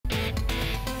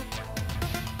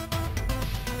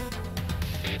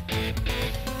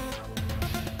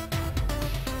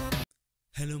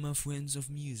my friends of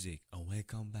music, and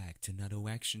welcome back to another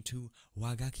reaction to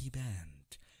Wagakki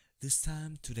Band. This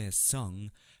time to their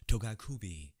song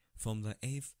Togakubi from the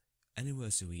 8th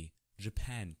anniversary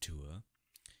Japan tour,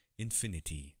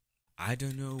 Infinity. I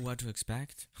don't know what to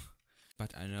expect,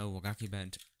 but I know Wagakki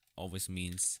Band always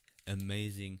means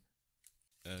amazing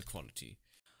quality.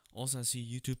 Also, I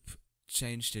see YouTube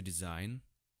changed the design.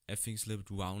 Everything's a little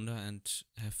bit rounder and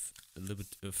have a little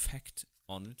bit effect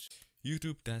on it.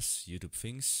 YouTube does YouTube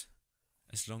things,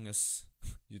 as long as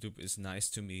YouTube is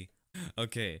nice to me.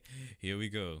 Okay, here we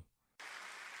go.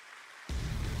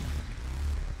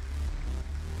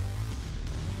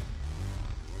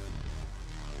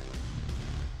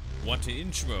 What an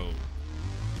intro!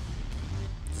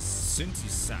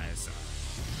 Synthesizer.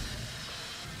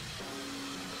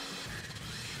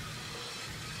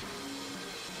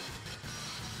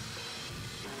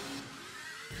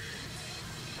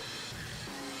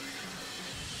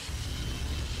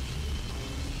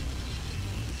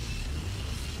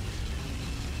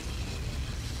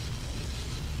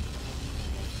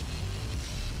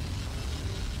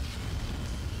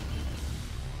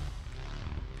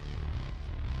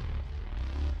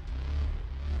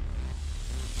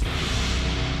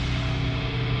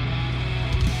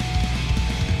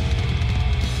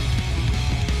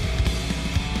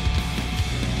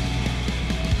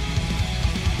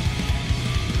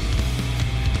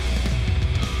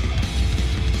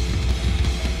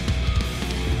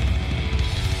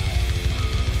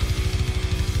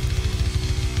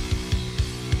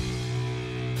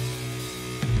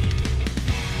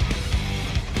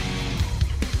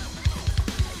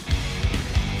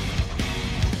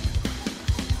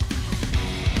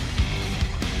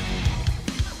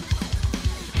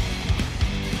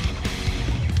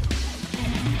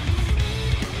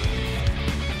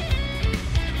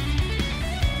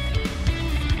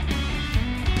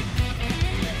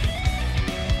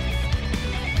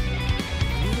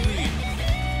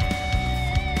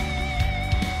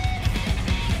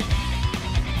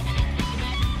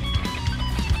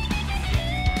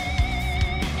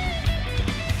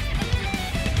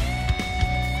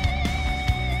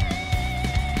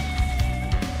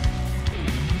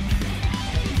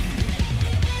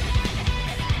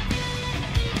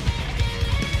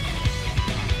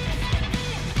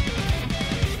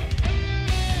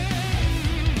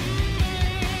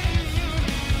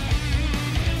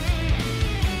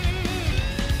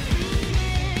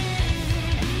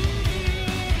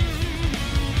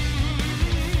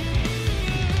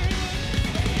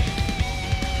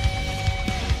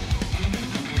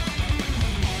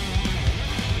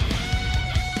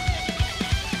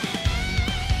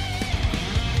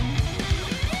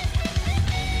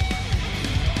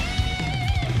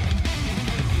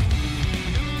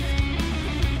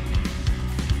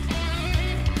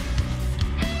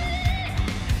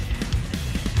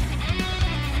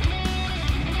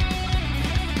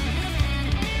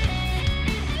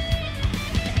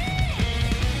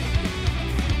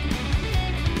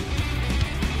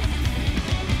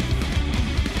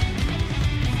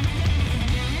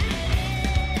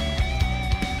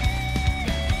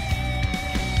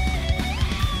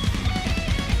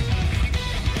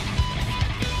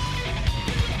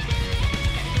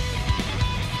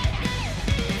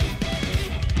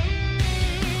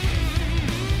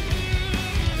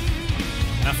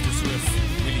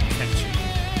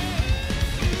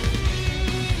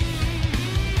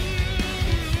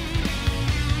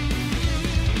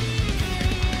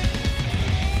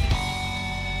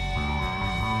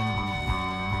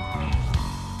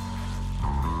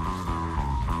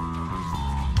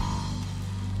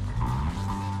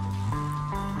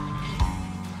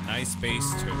 Nice bass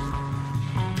too.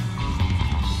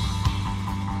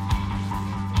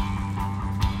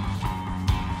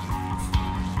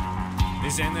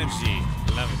 This energy,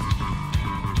 love it.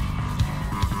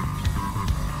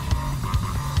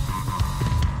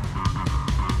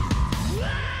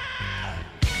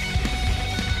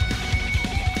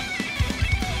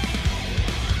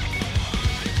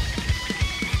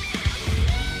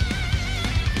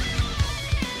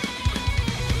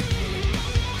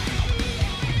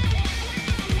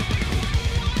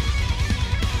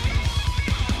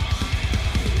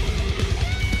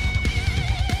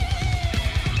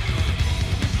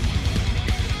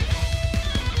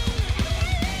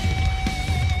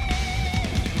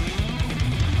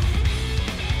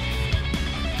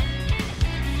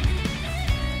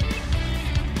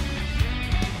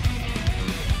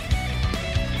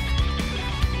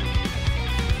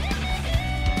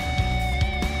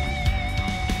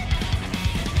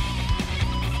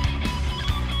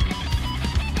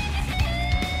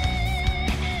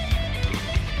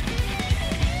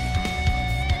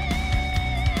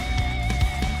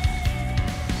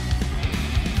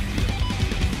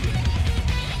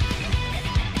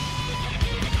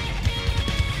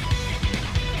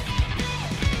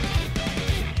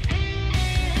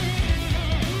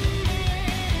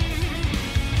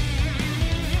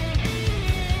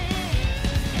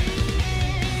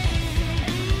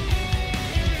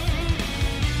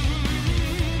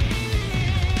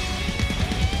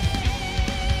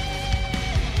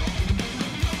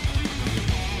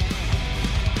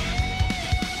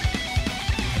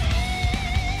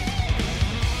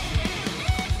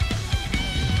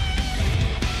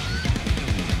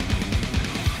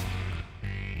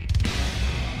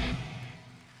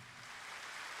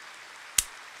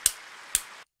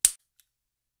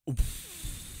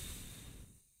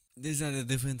 these are the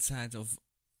different sides of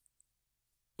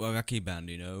Wagakki Band,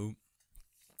 you know.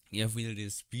 You have really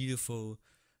these beautiful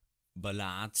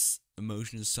ballads,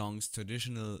 emotional songs,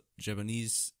 traditional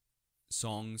Japanese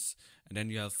songs, and then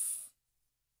you have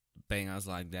bangers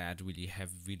like that, really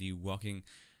heavy, really rocking.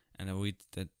 And I read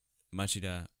that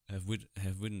Machida have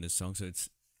written this song, so it's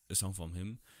a song from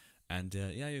him. And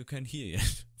yeah, you can hear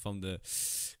it from the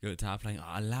guitar playing. Oh,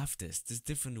 I love this. This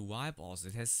different vibe also.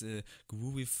 It has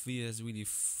groovy feels, really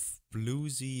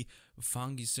bluesy,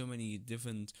 funky, so many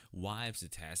different vibes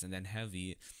it has, and then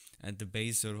heavy. And the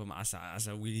bass sort of from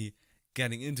Asa really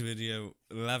getting into it. You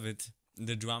love it.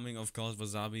 The drumming, of course,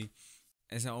 Wasabi.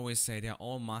 As I always say, they're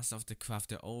all masters of the craft.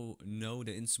 They all know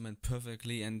the instrument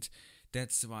perfectly, and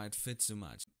that's why it fits so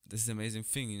much. This is the amazing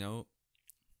thing, you know.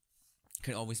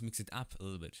 Can always mix it up a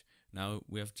little bit. Now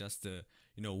we have just the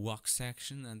rock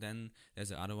section, and then there's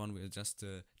the other one with just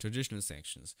the traditional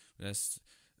sections.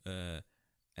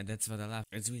 And that's what I love.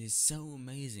 It's really so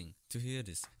amazing to hear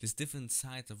this different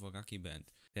sides of Wagakki Band.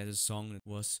 There's a song that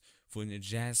was for a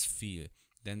jazz feel,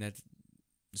 then that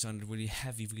sounded really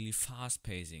heavy, really fast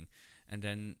pacing, and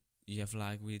then you have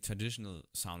like really traditional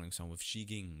sounding song with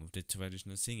shiging, with the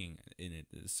traditional singing in it.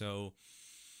 So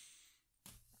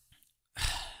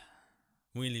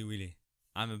really,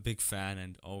 I'm a big fan,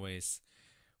 and always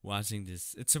watching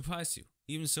this, it surprised you.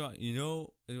 Even so,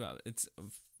 it's a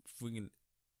freaking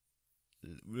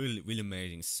really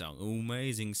amazing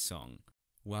song.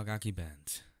 Wagakki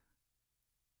Band.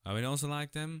 I would also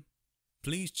like them.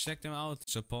 Please check them out,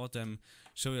 support them,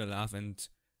 show your love, and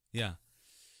yeah,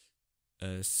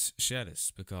 share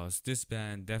this, because this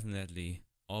band definitely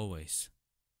always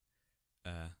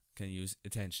can use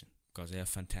attention, because they are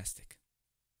fantastic.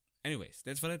 Anyways,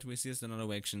 that's for it. We'll see us in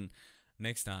another action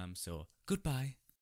next time. So goodbye.